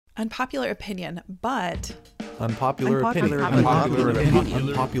Unpopular opinion, but Unpopular opinion.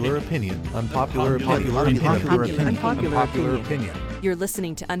 You're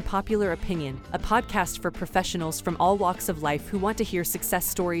listening to Unpopular Opinion, a podcast for professionals from all walks of life who want to hear success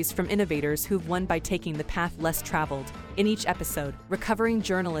stories from innovators who've won by taking the path less traveled. In each episode, recovering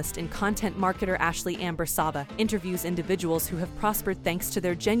journalist and content marketer Ashley Amber Saba interviews individuals who have prospered thanks to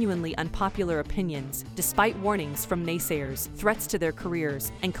their genuinely unpopular opinions, despite warnings from naysayers, threats to their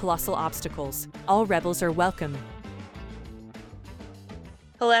careers, and colossal obstacles. All rebels are welcome.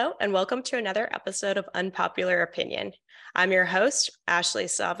 Hello, and welcome to another episode of Unpopular Opinion. I'm your host, Ashley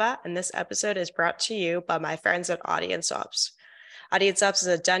Sava, and this episode is brought to you by my friends at Audience Ops. Audience Ops is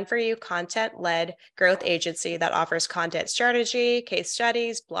a done-for-you, content-led growth agency that offers content strategy, case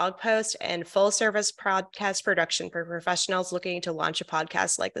studies, blog posts, and full-service podcast production for professionals looking to launch a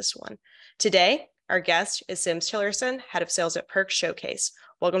podcast like this one. Today, our guest is Tillirson, Head of Sales at Perk Showcase.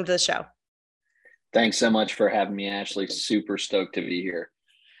 Welcome to the show. Thanks so much for having me, Ashley. Super stoked to be here.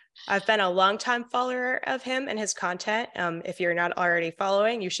 I've been a longtime follower of him and his content. If you're not already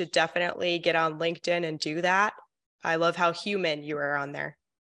following, you should definitely get on LinkedIn and do that. I love how human you are on there.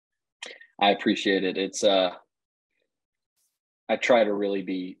 I appreciate it. It's I try to really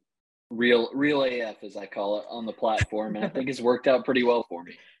be real AF, as I call it, on the platform, and I think it's worked out pretty well for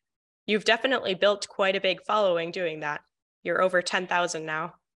me. You've definitely built quite a big following doing that. You're over 10,000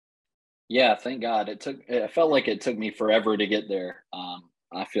 now. Yeah, thank God. It felt like it took me forever to get there.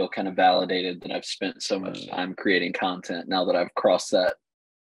 I feel kind of validated that I've spent so much time creating content now that I've crossed that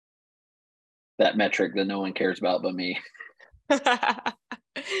metric that no one cares about but me.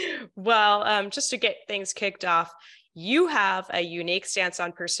 Well, just to get things kicked off, you have a unique stance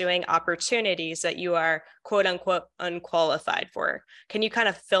on pursuing opportunities that you are quote unquote unqualified for. Can you kind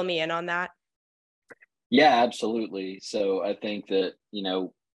of fill me in on that? Yeah, absolutely. So I think that,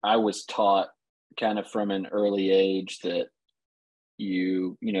 I was taught kind of from an early age that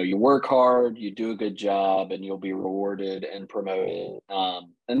you work hard, you do a good job, and you'll be rewarded and promoted.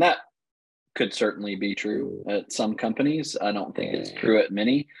 And that could certainly be true at some companies. I don't think it's true at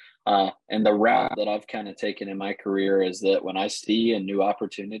many. And the route that I've kind of taken in my career is that when I see a new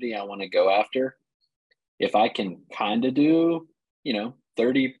opportunity I want to go after, if I can kind of do,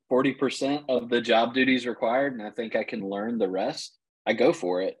 30-40% of the job duties required, and I think I can learn the rest, I go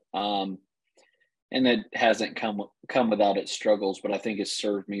for it. And it hasn't come without its struggles, but I think it's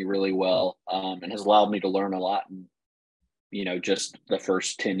served me really well, and has allowed me to learn a lot in, just the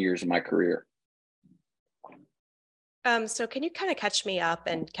first 10 years of my career. So can you kind of catch me up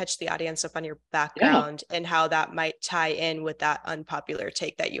and catch the audience up on your background and how that might tie in with that unpopular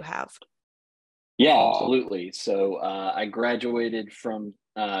take that you have? Yeah, absolutely. So I graduated from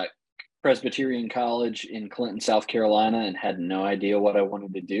Presbyterian College in Clinton, South Carolina, and had no idea what I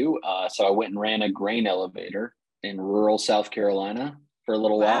wanted to do. So I went and ran a grain elevator in rural South Carolina for a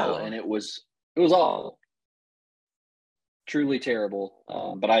little while, and it was all truly terrible.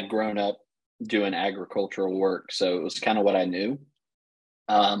 But I'd grown up doing agricultural work, so it was kind of what I knew.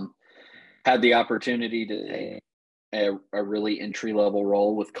 Had the opportunity to take a really entry-level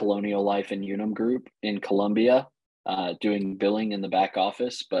role with Colonial Life and Unum Group in Columbia, doing billing in the back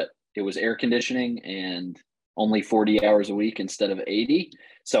office, but it was air conditioning and only 40 hours a week instead of 80.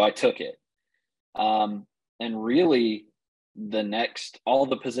 So I took it. And really all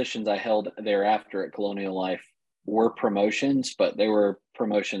the positions I held thereafter at Colonial Life were promotions, but they were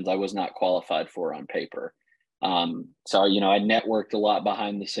promotions I was not qualified for on paper. So, I networked a lot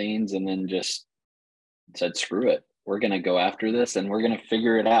behind the scenes and then just said, screw it. We're going to go after this and we're going to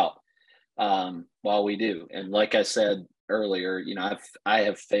figure it out while we do. And like I said earlier, I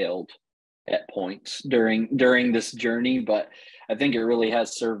have failed at points during this journey, but I think it really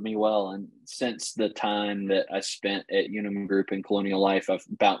has served me well. And since the time that I spent at Unum Group and Colonial Life, I've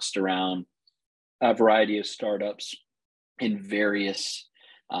bounced around a variety of startups in various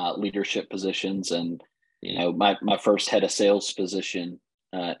leadership positions. And my first head of sales position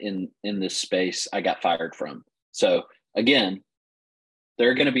in this space, I got fired from. So again, there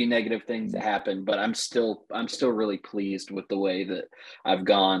are going to be negative things that happen, but I'm still really pleased with the way that I've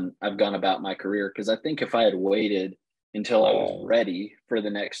gone about my career. Because I think if I had waited until I was ready for the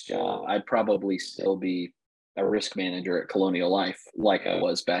next job, I'd probably still be a risk manager at Colonial Life like I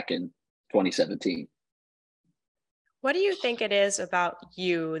was back in 2017. What do you think it is about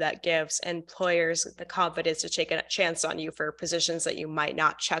you that gives employers the confidence to take a chance on you for positions that you might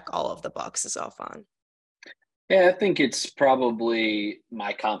not check all of the boxes off on? Yeah, I think it's probably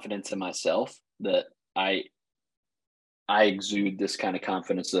my confidence in myself that I exude this kind of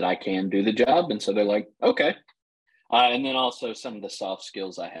confidence that I can do the job. And so they're like, okay, And then also some of the soft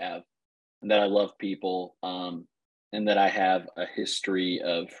skills I have, and that I love people, and that I have a history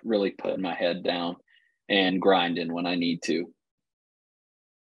of really putting my head down and grinding when I need to.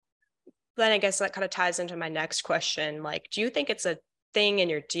 Then I guess that kind of ties into my next question. Like, do you think it's a thing in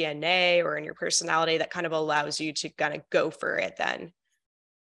your DNA or in your personality that kind of allows you to kind of go for it then?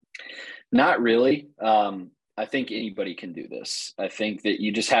 Not really. I think anybody can do this. I think that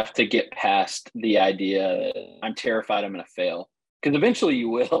you just have to get past the idea that I'm terrified I'm going to fail, because eventually you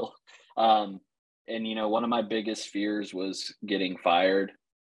will. And one of my biggest fears was getting fired,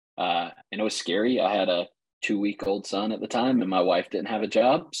 and it was scary. I had a 2-week-old son at the time, and my wife didn't have a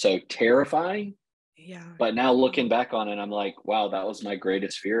job, so terrifying. Yeah. But now looking back on it, I'm like, wow, that was my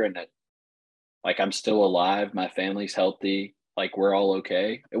greatest fear, and like I'm still alive. My family's healthy. Like we're all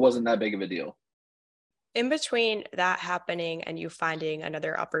okay. It wasn't that big of a deal. In between that happening and you finding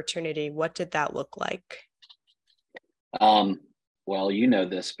another opportunity, what did that look like? Well, you know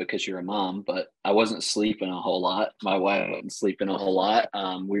this because you're a mom, but I wasn't sleeping a whole lot. My wife wasn't sleeping a whole lot.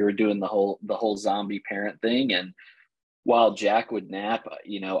 We were doing the whole zombie parent thing, and while Jack would nap,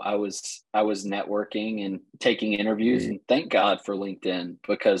 I was networking and taking interviews, and thank God for LinkedIn,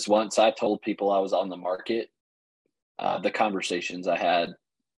 because once I told people I was on the market, the conversations I had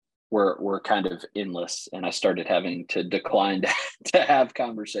were kind of endless, and I started having to decline to have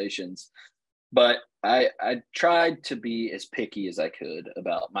conversations. But I tried to be as picky as I could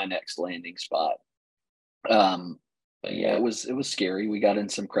about my next landing spot. But yeah, it was scary. We got in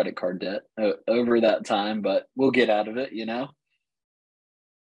some credit card debt over that time, but we'll get out of it.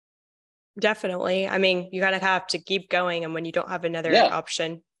 Definitely. I mean, you kind of have to keep going. And when you don't have another Yeah,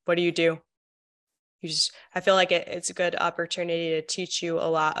 option, what do? I feel like it's a good opportunity to teach you a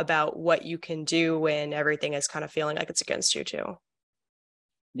lot about what you can do when everything is kind of feeling like it's against you too.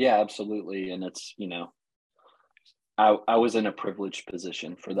 yeah, absolutely. And I was in a privileged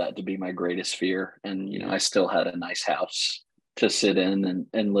position for that to be my greatest fear. And, I still had a nice house to sit in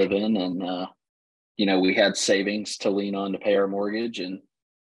and live in. And, we had savings to lean on to pay our mortgage, and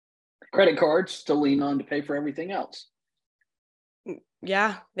credit cards to lean on to pay for everything else.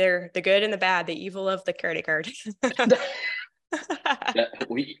 Yeah, they're the good and the bad, the evil of the credit card. Yeah,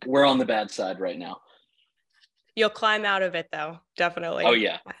 we're on the bad side right now. You'll climb out of it though, definitely. Oh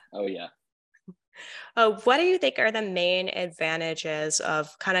yeah. Oh yeah. What do you think are the main advantages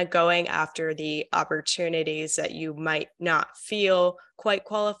of kind of going after the opportunities that you might not feel quite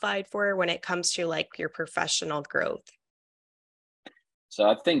qualified for when it comes to like your professional growth? So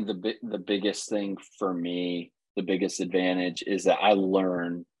I think the biggest thing for me, the biggest advantage is that I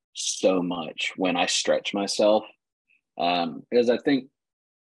learn so much when I stretch myself. Because I think,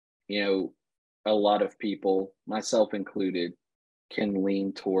 a lot of people, myself included, can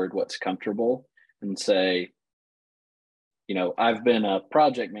lean toward what's comfortable and say, I've been a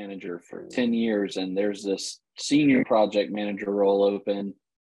project manager for 10 years, and there's this senior project manager role open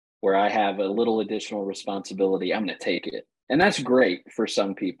where I have a little additional responsibility. I'm going to take it. And that's great for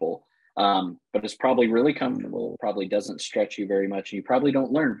some people. But it's probably really comfortable, probably doesn't stretch you very much, and you probably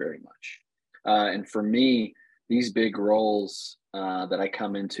don't learn very much. And for me, these big roles that I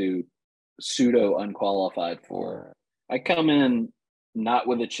come into pseudo unqualified for, I come in not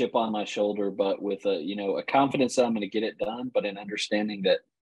with a chip on my shoulder, but with a confidence that I'm going to get it done, but an understanding that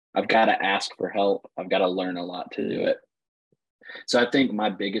I've got to ask for help. I've got to learn a lot to do it. So I think my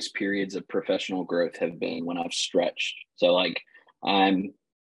biggest periods of professional growth have been when I've stretched. So like I'm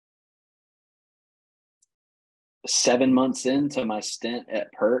 7 months into my stint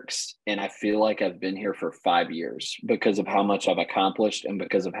at Perks, and I feel like I've been here for 5 years because of how much I've accomplished and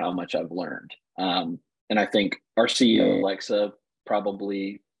because of how much I've learned. And I think our CEO, Alexa,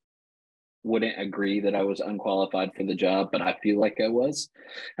 probably wouldn't agree that I was unqualified for the job, but I feel like I was.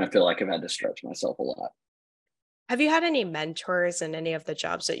 And I feel like I've had to stretch myself a lot. Have you had any mentors in any of the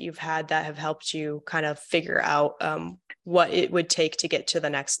jobs that you've had that have helped you kind of figure out what it would take to get to the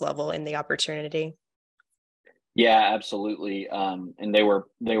next level in the opportunity? Yeah, absolutely. And they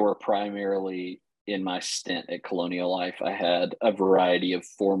were primarily in my stint at Colonial Life. I had a variety of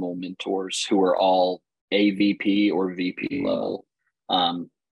formal mentors who were all AVP or VP level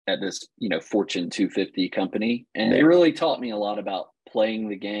at this, Fortune 250 company, and they really taught me a lot about playing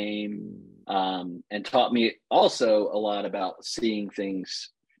the game, and taught me also a lot about seeing things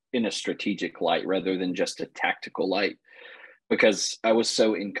in a strategic light rather than just a tactical light, because I was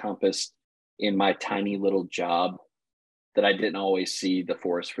so encompassed in my tiny little job that I didn't always see the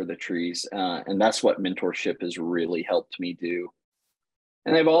forest for the trees. And that's what mentorship has really helped me do.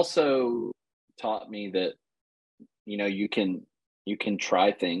 And they've also taught me that, you can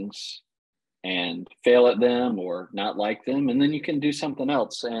try things and fail at them or not like them, and then you can do something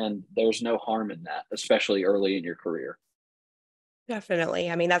else. And there's no harm in that, especially early in your career. Definitely.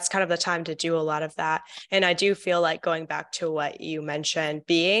 I mean, that's kind of the time to do a lot of that. And I do feel like, going back to what you mentioned,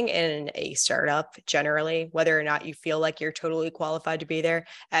 being in a startup generally, whether or not you feel like you're totally qualified to be there,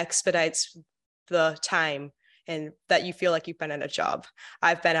 expedites the time and that you feel like you've been in a job.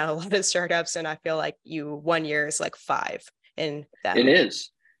 I've been at a lot of startups and I feel like 1 year is like 5 in them. It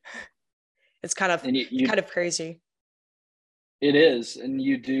is. It's kind of, kind of crazy. It is. And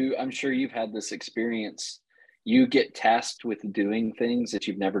you do, I'm sure you've had this experience. You get tasked with doing things that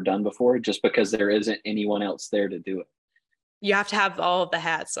you've never done before just because there isn't anyone else there to do it. You have to have all of the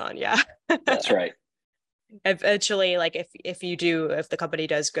hats on. Yeah. That's right. Eventually, like if the company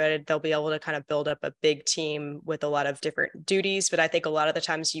does good, they'll be able to kind of build up a big team with a lot of different duties. But I think a lot of the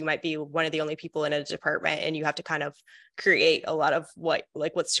times you might be one of the only people in a department, and you have to kind of create a lot of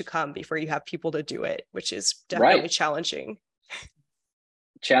what's to come before you have people to do it, which is definitely challenging.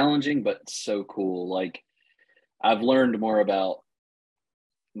 Challenging, but so cool. Like, I've learned more about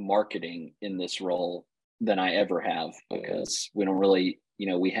marketing in this role than I ever have, because we don't really,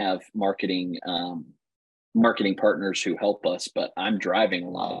 we have marketing partners who help us, but I'm driving a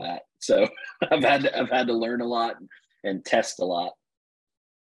lot of that. So I've had to learn a lot and test a lot.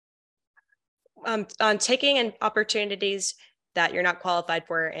 On taking in opportunities that you're not qualified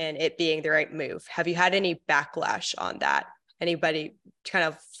for and it being the right move, have you had any backlash on that? Anybody kind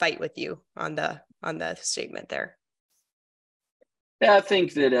of fight with you on the statement there? Yeah, I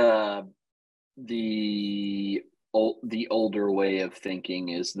think that the older way of thinking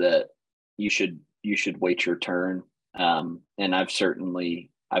is that you should wait your turn. And I've certainly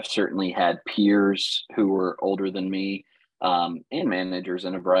had peers who were older than me, and managers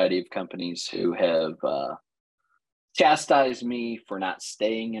in a variety of companies who have chastised me for not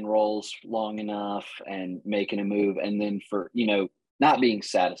staying in roles long enough and making a move, and then for not being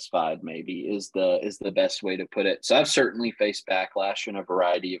satisfied, maybe is the best way to put it. So I've certainly faced backlash in a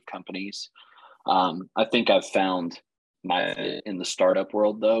variety of companies. I think I've found my fit in the startup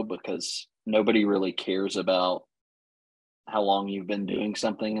world, though, because nobody really cares about how long you've been doing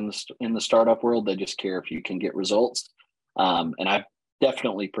something in the startup world. They just care if you can get results, and I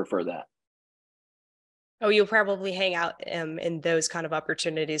definitely prefer that. Oh, you'll probably hang out in those kind of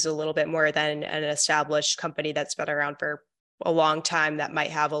opportunities a little bit more than an established company that's been around for a long time that might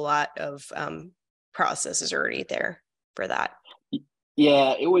have a lot of processes already there for that.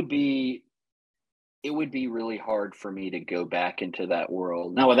 Yeah, it would be really hard for me to go back into that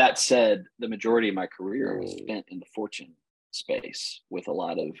world. Now, with that said, the majority of my career was spent in the Fortune space with a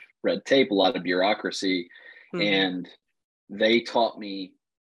lot of red tape, a lot of bureaucracy, and they taught me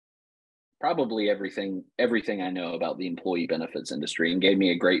probably everything I know about the employee benefits industry and gave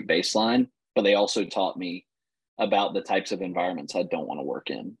me a great baseline, but they also taught me about the types of environments I don't want to work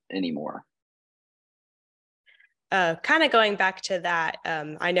in anymore. Kind of going back to that,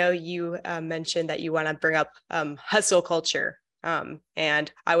 I know you mentioned that you want to bring up hustle culture,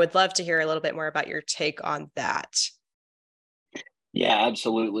 and I would love to hear a little bit more about your take on that. Yeah,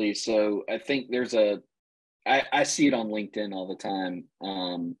 absolutely. So I think I see it on LinkedIn all the time,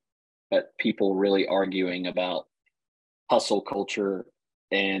 but people really arguing about hustle culture,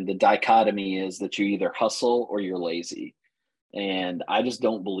 and the dichotomy is that you either hustle or you're lazy. And I just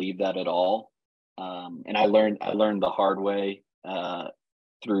don't believe that at all. And I learned the hard way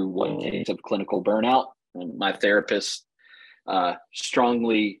through 1 case of clinical burnout. And my therapist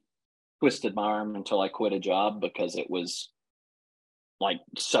strongly twisted my arm until I quit a job because it was like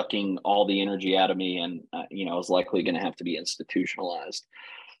sucking all the energy out of me, and I was likely going to have to be institutionalized.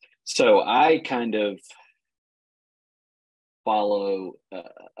 So I kind of follow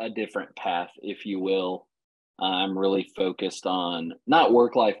a different path, if you will. I'm really focused on not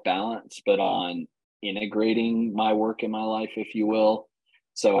work-life balance, but on integrating my work in my life, if you will.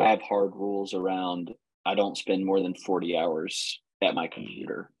 So I have hard rules around, I don't spend more than 40 hours at my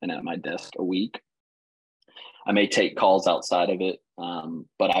computer and at my desk a week. I may take calls outside of it,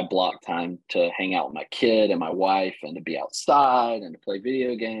 but I block time to hang out with my kid and my wife, and to be outside and to play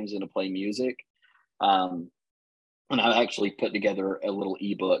video games and to play music. And I actually put together a little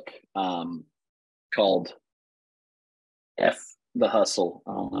ebook called F the Hustle.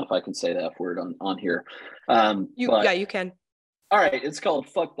 I don't know if I can say that word on here. Yeah, you can. All right, it's called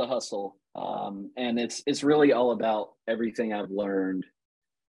Fuck the Hustle. And it's really all about everything I've learned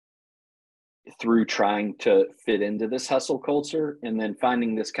through trying to fit into this hustle culture, and then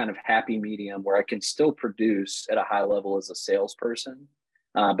finding this kind of happy medium where I can still produce at a high level as a salesperson,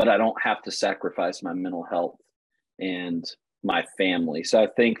 but I don't have to sacrifice my mental health and my family. So I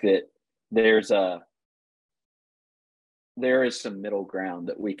think that there's a there is some middle ground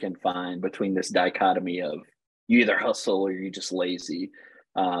that we can find between this dichotomy of you either hustle or you're just lazy.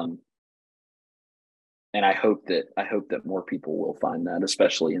 And I hope that more people will find that,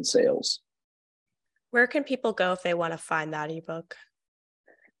 especially in sales. Where can people go if they want to find that ebook?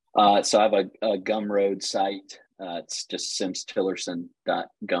 So I have a Gumroad site. It's just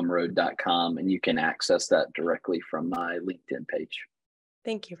simstillerson.gumroad.com, and you can access that directly from my LinkedIn page.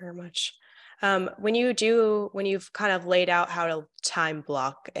 Thank you very much. When you've kind of laid out how to time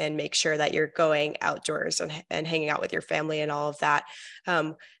block and make sure that you're going outdoors and hanging out with your family and all of that,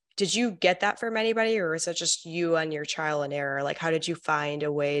 did you get that from anybody, or is it just you and your trial and error? Like, how did you find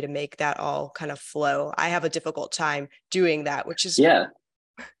a way to make that all kind of flow? I have a difficult time doing that, which is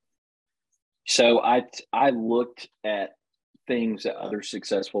So I looked at things that other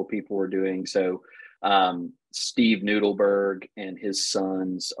successful people were doing. So Steve Noodleberg and his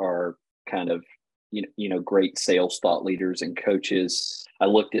sons are kind of great sales thought leaders and coaches. I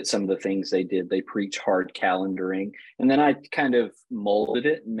looked at some of the things they did. They preach hard calendaring, and then I kind of molded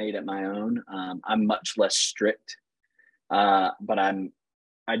it and made it my own. I'm much less strict, but I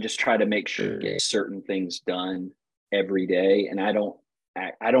just try to make sure to get certain things done every day, and I don't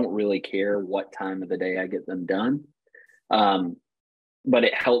really care what time of the day I get them done. But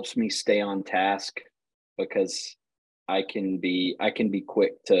it helps me stay on task because I can be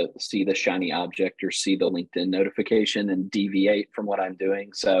quick to see the shiny object or see the LinkedIn notification and deviate from what I'm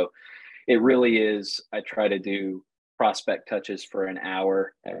doing. So it really is, I try to do prospect touches for an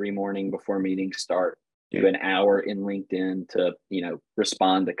hour every morning before meetings start, do an hour in LinkedIn to,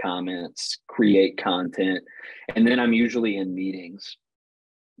 respond to comments, create content. And then I'm usually in meetings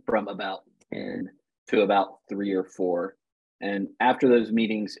from about 10 to about 3 or 4. And after those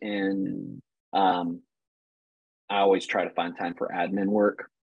meetings I always try to find time for admin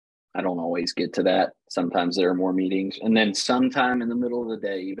work. I don't always get to that. Sometimes there are more meetings. And then sometime in the middle of the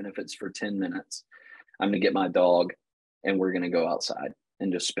day, even if it's for 10 minutes, I'm going to get my dog and we're going to go outside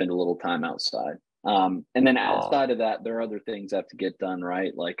and just spend a little time outside. And then outside of that, there are other things I have to get done,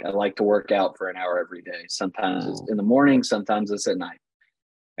 right? Like I like to work out for an hour every day. Sometimes it's in the morning, sometimes it's at night.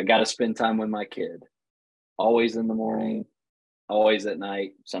 I got to spend time with my kid, always in the morning, always at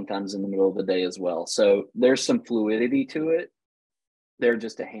night, sometimes in the middle of the day as well. So there's some fluidity to it. There are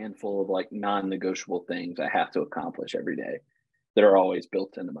just a handful of like non-negotiable things I have to accomplish every day that are always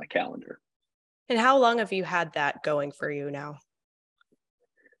built into my calendar. And how long have you had that going for you now?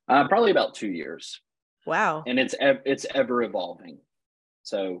 Probably about 2 years. Wow. And it's ever evolving.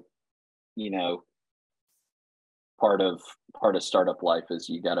 So, part of startup life is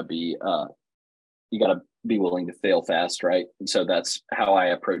you got to be willing to fail fast, right? And so that's how I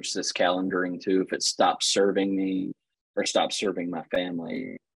approach this calendaring too. If it stops serving me or stops serving my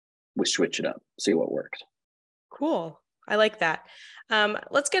family, we switch it up, see what works. Cool. I like that.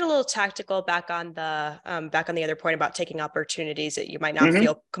 Let's get a little tactical back on the other point about taking opportunities that you might not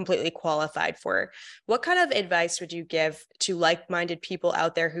feel completely qualified for. What kind of advice would you give to like-minded people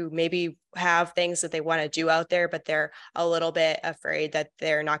out there who maybe have things that they want to do out there, but they're a little bit afraid that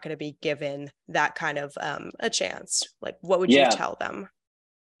they're not going to be given that kind of a chance? Like, what would you tell them?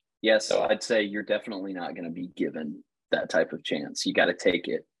 Yeah, so I'd say you're definitely not going to be given that type of chance. You got to take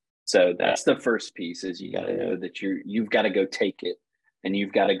it. So that's the first piece, is you got to know that you've got to go take it, and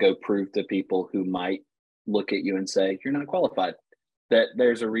you've got to go prove to people who might look at you and say, you're not qualified, that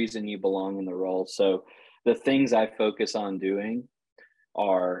there's a reason you belong in the role. So the things I focus on doing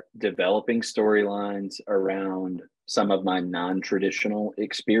are developing storylines around some of my non-traditional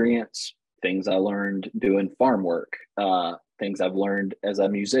experience, things I learned doing farm work, things I've learned as a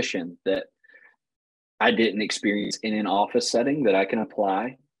musician that I didn't experience in an office setting that I can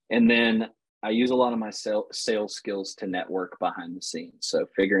apply. And then I use a lot of my sales skills to network behind the scenes. So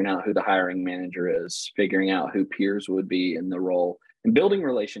figuring out who the hiring manager is, figuring out who peers would be in the role, and building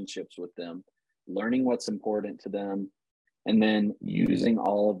relationships with them, learning what's important to them, and then using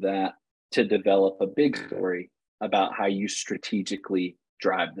all of that to develop a big story about how you strategically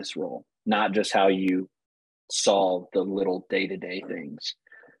drive this role, not just how you solve the little day-to-day things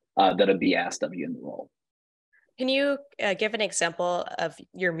that'll be asked of you in the role. Can you give an example of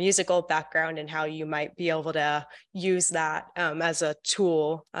your musical background and how you might be able to use that as a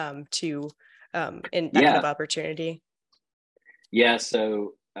tool in that kind of opportunity? Yeah.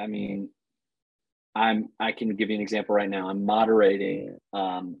 So, I mean, I can give you an example right now. I'm moderating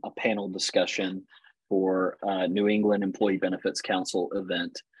a panel discussion for a New England Employee Benefits Council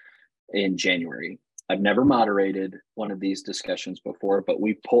event in January. I've never moderated one of these discussions before, but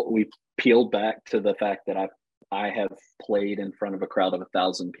we peeled back to the fact that I have played in front of a crowd of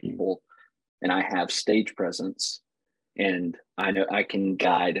 1,000 people and I have stage presence, and I know I can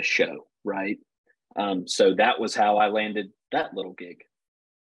guide a show, right? So that was how I landed that little gig.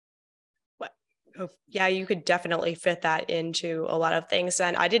 Oh, yeah, you could definitely fit that into a lot of things.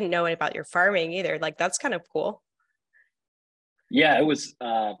 And I didn't know about your farming either. Like, that's kind of cool. Yeah, it was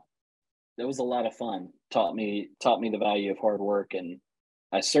a lot of fun. Taught me the value of hard work, and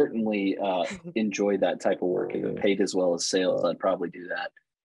I certainly enjoy that type of work. If it paid as well as sales, I'd probably do that.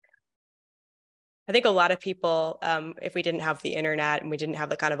 I think a lot of people, if we didn't have the internet and we didn't have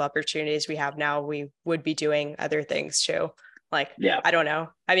the kind of opportunities we have now, we would be doing other things too. Like, yeah, I don't know.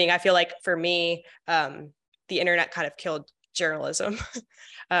 I mean, I feel like for me, the internet kind of killed journalism.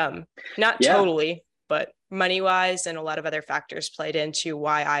 Not totally, but money-wise and a lot of other factors played into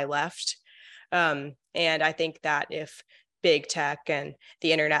why I left. And I think that if big tech and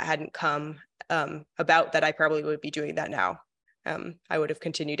the internet hadn't come about, that I probably would be doing that now. I would have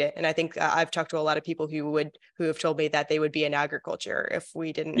continued it. And I think I've talked to a lot of people who have told me that they would be in agriculture if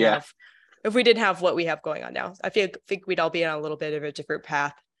we didn't have what we have going on now. I think we'd all be on a little bit of a different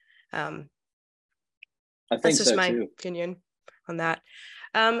path. I think that's just my opinion on that.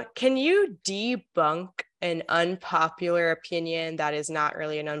 Can you debunk an unpopular opinion that is not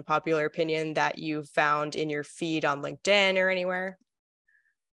really an unpopular opinion that you found in your feed on LinkedIn or anywhere?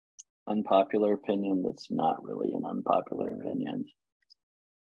 Unpopular opinion that's not really an unpopular opinion.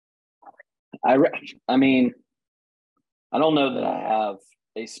 I mean, I don't know that I have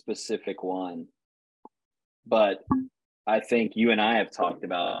a specific one, but I think you and I have talked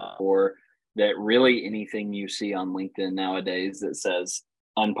about before that really anything you see on LinkedIn nowadays that says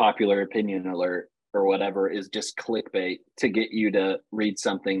unpopular opinion alert or whatever is just clickbait to get you to read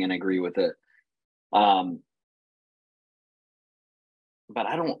something and agree with it. But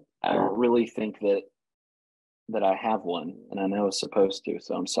I don't really think that I have one, and I know it's supposed to,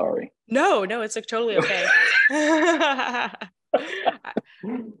 so I'm sorry. No, it's like totally okay.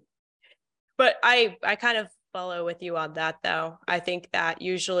 But I kind of follow with you on that, though. I think that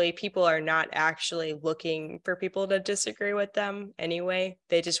usually people are not actually looking for people to disagree with them anyway.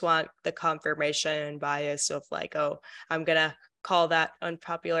 They just want the confirmation and bias of like, oh, I'm going to call that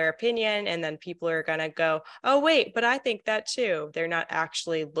unpopular opinion. And then people are going to go, oh, wait, but I think that too. They're not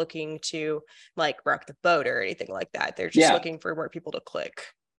actually looking to like rock the boat or anything like that. They're just looking for more people to click.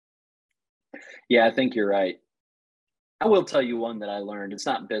 Yeah, I think you're right. I will tell you one that I learned. It's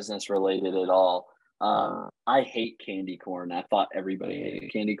not business related at all. I hate candy corn. I thought everybody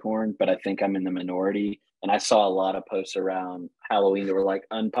hated candy corn, but I think I'm in the minority. And I saw a lot of posts around Halloween that were like,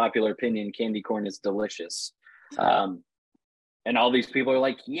 unpopular opinion, candy corn is delicious. And all these people are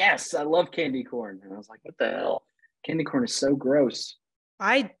like, yes, I love candy corn. And I was like, what the hell? Candy corn is so gross.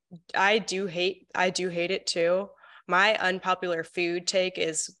 I do hate it too. My unpopular food take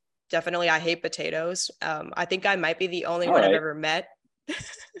is definitely I hate potatoes. I think I might be the only one I've ever met.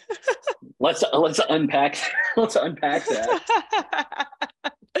 Let's unpack that.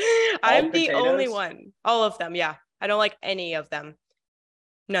 I'm the only one. All of them, yeah. I don't like any of them.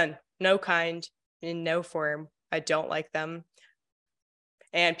 None. No kind, in no form. I don't like them.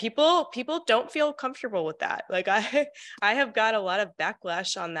 And people don't feel comfortable with that. Like I have got a lot of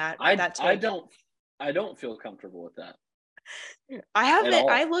backlash on that. I don't feel comfortable with that.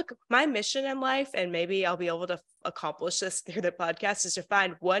 My mission in life, and maybe I'll be able to accomplish this through the podcast, is to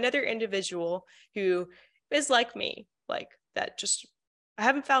find one other individual who is like me, like that. Just, I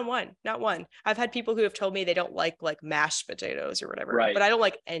haven't found one, not one. I've had people who have told me they don't like mashed potatoes or whatever, right. But I don't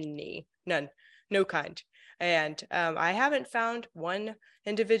like none, no kind. And I haven't found one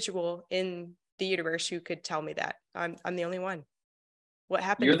individual in the universe who could tell me that. I'm the only one. What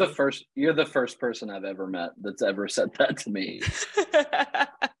happened? You're the first person I've ever met that's ever said that to me.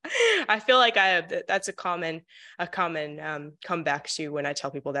 I feel like that's a common comeback to when I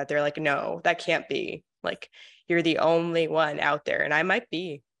tell people that. They're like, no, that can't be. Like, you're the only one out there. And I might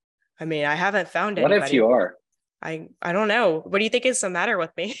be. I mean, I haven't found anybody. What if you are? I don't know. What do you think is the matter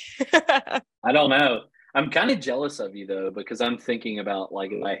with me? I don't know. I'm kind of jealous of you though, because I'm thinking about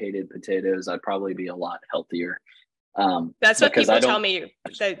like, if I hated potatoes, I'd probably be a lot healthier. That's what people tell me.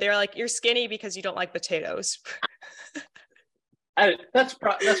 They're like, you're skinny because you don't like potatoes. That's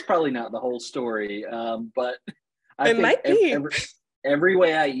probably not the whole story. But it might be. Every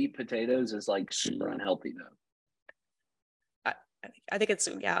way I eat potatoes is like super unhealthy though. I think it's,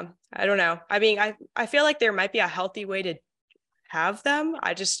 yeah, I don't know. I mean, I feel like there might be a healthy way to have them.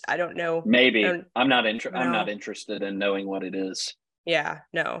 I don't know. Maybe. I'm not interested in knowing what it is. Yeah,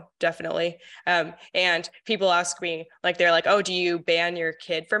 no, definitely. And people ask me, like, they're like, oh, do you ban your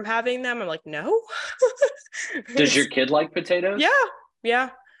kid from having them? I'm like, no. Does your kid like potatoes? Yeah.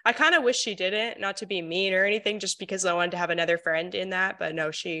 I kind of wish she didn't, not to be mean or anything, just because I wanted to have another friend in that. But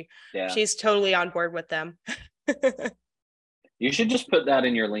no, she's totally on board with them. You should just put that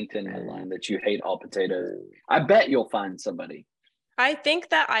in your LinkedIn headline that you hate all potatoes. I bet you'll find somebody. I think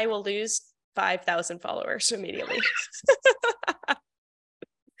that I will lose 5,000 followers immediately.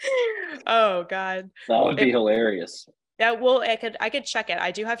 Oh God. That would be hilarious. Yeah, well, I could check it.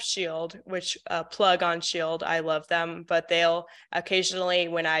 I do have Shield, which plug on Shield. I love them, but they'll occasionally,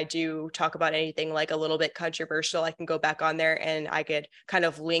 when I do talk about anything like a little bit controversial, I can go back on there and I could kind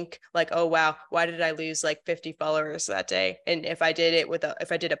of link like, oh wow, why did I lose like 50 followers that day? And if I did it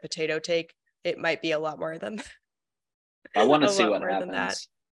if I did a potato take, it might be a lot more than. I want to see what happens.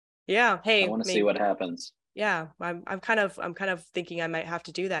 Yeah. Hey, I want to see what happens. Yeah, I'm kind of thinking I might have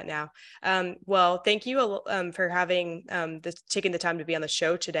to do that now. Well, thank you for having taking the time to be on the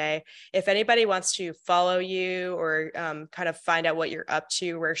show today. If anybody wants to follow you or kind of find out what you're up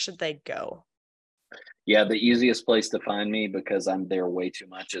to, where should they go? Yeah, the easiest place to find me, because I'm there way too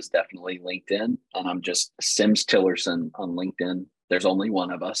much, is definitely LinkedIn, and I'm just Sims Tillirson on LinkedIn. There's only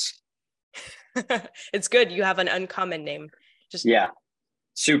one of us. It's good. You have an uncommon name. Yeah,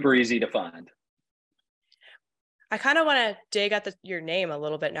 super easy to find. I kind of want to dig at your name a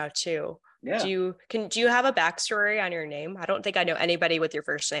little bit now too. Yeah. Do you have a backstory on your name? I don't think I know anybody with your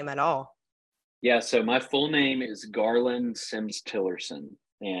first name at all. Yeah. So my full name is Garland Sims Tillirson,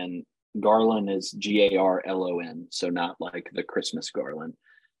 and Garland is Garlon. So not like the Christmas garland,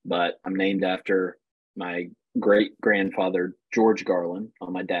 but I'm named after my great grandfather, George Garland,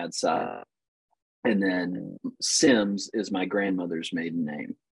 on my dad's side. And then Sims is my grandmother's maiden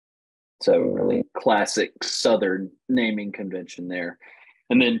name. So really classic Southern naming convention there.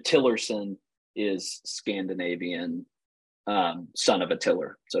 And then Tillirson is Scandinavian, son of a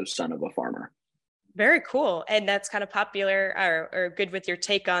tiller, so son of a farmer. Very cool. And that's kind of popular or good with your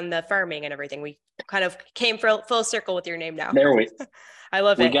take on the farming and everything. We kind of came full circle with your name now. I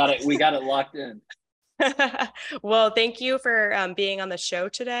love it. We got it locked in. Well, thank you for being on the show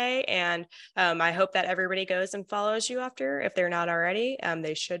today. And I hope that everybody goes and follows you after. If they're not already,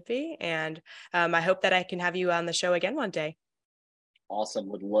 they should be. And I hope that I can have you on the show again one day. Awesome.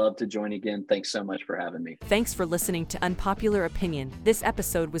 Would love to join again. Thanks so much for having me. Thanks for listening to Unpopular Opinion. This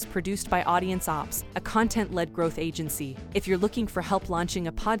episode was produced by Audience Ops, a content-led growth agency. If you're looking for help launching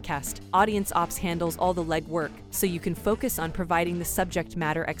a podcast, Audience Ops handles all the legwork, so you can focus on providing the subject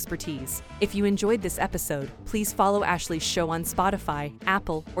matter expertise. If you enjoyed this episode, please follow Ashley's show on Spotify,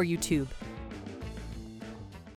 Apple, or YouTube.